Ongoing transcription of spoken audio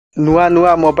नुआ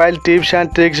नुआ mobile tips and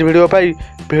tricks video pi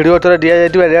video तले दिया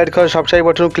जाइए red colour subscribe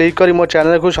button click कर मो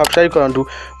चैनल को सब्सक्राइब करूँ।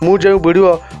 मु जो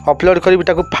वीडियो अपलोड करी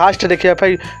फास्ट देखा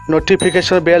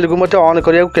नोटिफिकेशन बेल को मत ऑन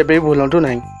करिया के भी भूलु ना।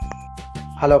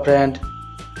 हेलो फ्रेंड,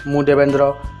 मु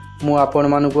देवेंद्र मु आपण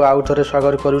मानक आउ थे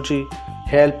स्वागत करुच्ची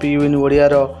हेल्प यू इन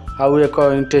ओडियार आउ एक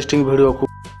इंटरेस्टिंग वीडियो को।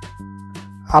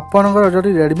 आपणकर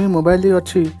जदि रेडमी मोबाइल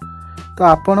अच्छी तो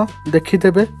आपण देखिथे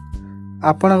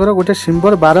आपणकर गोटे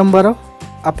सिंबल बारंबार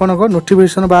आपणकर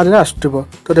नोटिफिकेशन बार में आसुव।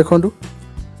 तो देखूँ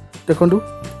देखूँ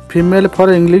फीमेल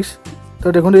फॉर इंग्लिश।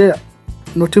 तो देखो ये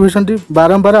नोटिफिकेशन टी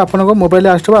बारंबार आपण मोबाइल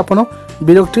आसुव। आप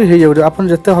विरक्ति हो जाए आप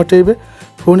जिते हटेबे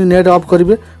पुणी नेट ऑफ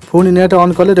करेंगे पुणी नेट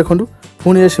ऑन कले देखूँ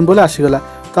पुणी ये सिंबल आसीगला।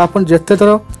 तो आप जिते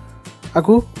थर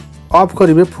आपको ऑफ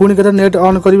करेंगे पुणी के नेट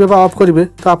ऑन करेंगे ऑफ करेंगे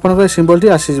तो आपन सिंबल टी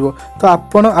आसीज। तो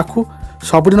आपन आपको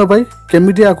सबुदिन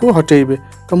केमिटी आपको हटेबे।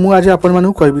 तो मुझे आज आपण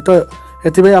मानू कहबी। तो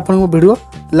ये आप वीडियो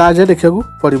लास्ट जाए देखा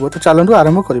पड़ो। तो चलतु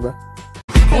आरंभ करवा।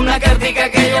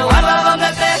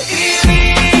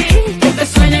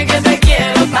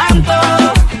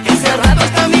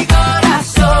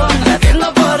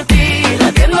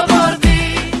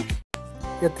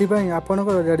 ये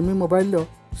आपणकर रेडमी मोबाइल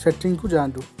सेटिंग को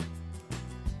जातु।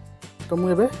 तो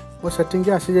मुझे मो सेटिंग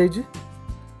के आसी जाइए।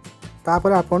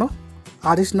 तापर आपण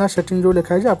एडिशनल सेटिंग जो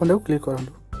लिखाई आप क्लिक करूँ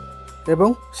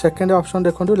एवं सेकेंड ऑप्शन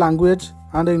देखो लैंग्वेज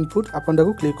एंड इनपुट आपन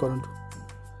क्लिक करूँ।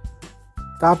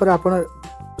 तापर आपण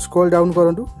स्क्रॉल डाउन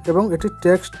करूँ एवं eighty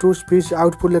text to speech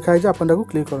output लिखाई आपन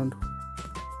क्लिक करूँ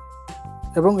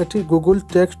एवं eighty Google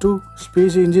text to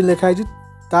speech engine लिखाई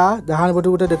ता डाहाण पटे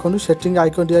गोटे देखो सेटिंग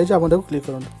आइकन दिखाई आपन क्लिक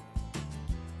करूँ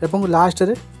एवं लास्ट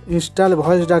रे इंस्टॉल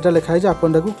वॉइस डाटा लिखाई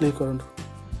आपन क्लिक करूँ।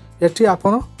 एटी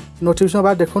आपन नोटिफिकेशन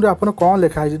बार देखो आप कौन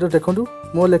लिखाई। तो देखो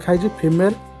मोर लिखाई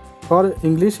female for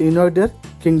English United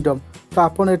kingdom. तो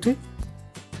आपन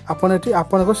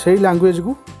से लैंग्वेज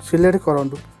को सिलेक्ट करूँ।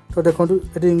 तो देखो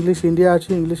ये इंग्लिश इंडिया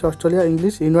अच्छी English Australia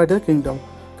English United kingdom.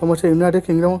 तो मोर से यूनाइटेड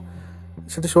किंगडम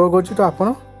से शो कर। तो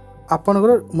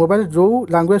आपणकर मोबाइल जो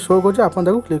लैंग्वेज शो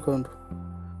कर क्लिक करूँ।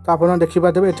 तो आप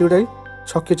देखिपारे ये गोटे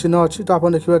छक्की चिन्ह अच्छी। तो आप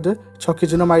देखिपारे छक्की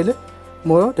चिन्ह माइले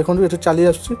मोर देखो ये चली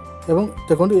आसुच्छी एवं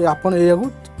देखो आपन या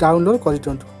डाउनलोड कर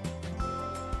दिंतु।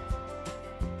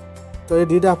 तो ये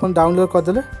दुईटा आप डाउनलोड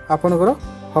करदे आपणकर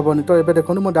हेनी। तो ये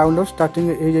देखो मो डाउनलोड स्टार्टिंग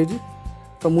हो जाए।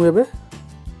 तो मुझे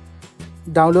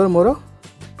डाउनलोड मोर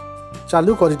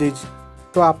चालू कर दे।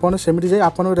 तो आपन सेमती जाए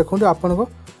आपन देखो आपन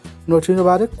नोटिफिकेशन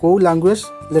बारे कौ लैंग्वेज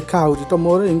लिखा हो। तो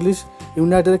मोर इंग्लिश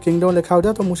यूनाइटेड किंगडम लिखा हो।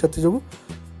 तो मुझे जो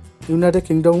यूनाइटेड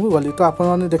किंगडम को गली। तो आप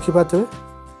देखिपारे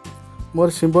मोर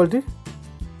सिंबल टी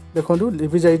देखो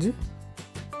लिभि जाइए।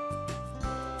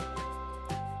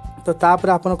 तो तापर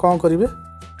आपन कौन करेंगे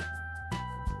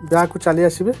बैक को चली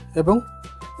आसबे एवं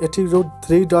एटी जो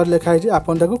 3 डॉट लिखाई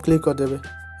आपन क्लिक करदे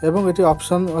एवं ये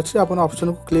ऑप्शन अच्छी आप ऑप्शन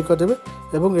को क्लिक करदे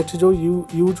एवं एटी जो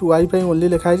यूज वाईफाई ओनली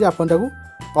लिखाई आपन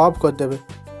ऑफ करदे।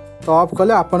 तो ऑफ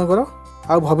कले आपनकर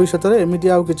आ भविष्य में एमती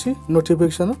आउ किसी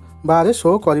नोटिफिकेशन बाहर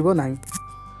शो करिवो नाही।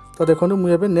 तो देखो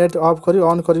मुझे नेट ऑफ करी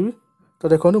ऑन करी। तो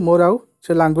देखो मोर आउ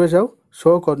से लैंग्वेज आउ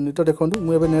शो करनी। तो देखो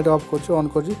मुझे नेट ऑफ कर ऑन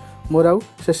कर मोर आउ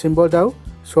से सिंबल आउ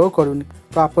शो करूनी।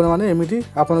 तो आपण मैंने एमती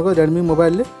आपन रेडमी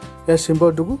मोबाइल ए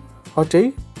सिंबल को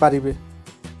हटई पारे।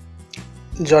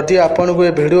 जदि आपन को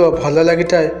ये वीडियो भल लगी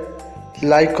थाए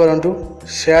लाइक करूँ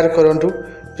शेयर करूँ।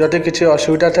 जदि किसी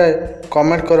असुविधा थाए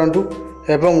कमेंट करूँ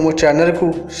एवं मो चैनल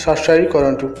को सब्सक्राइब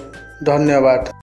करूँ। धन्यवाद।